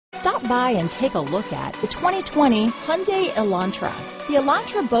Stop by and take a look at the 2020 Hyundai Elantra. The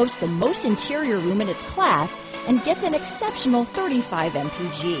Elantra boasts the most interior room in its class and gets an exceptional 35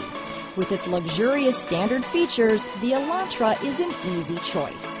 mpg. With its luxurious standard features, the Elantra is an easy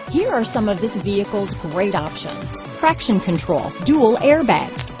choice. Here are some of this vehicle's great options: traction control, dual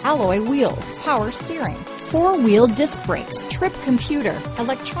airbags, alloy wheels, power steering, four-wheel disc brakes, trip computer,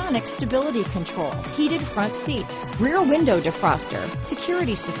 electronic stability control, heated front seats, rear window defroster,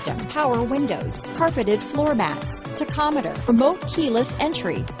 security system, power windows, carpeted floor mats, tachometer, remote keyless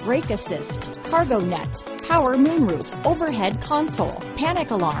entry, brake assist, cargo net, power moonroof, overhead console,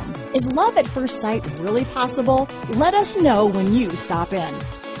 panic alarm. Is love at first sight really possible? Let us know when you stop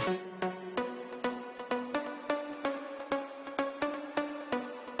in.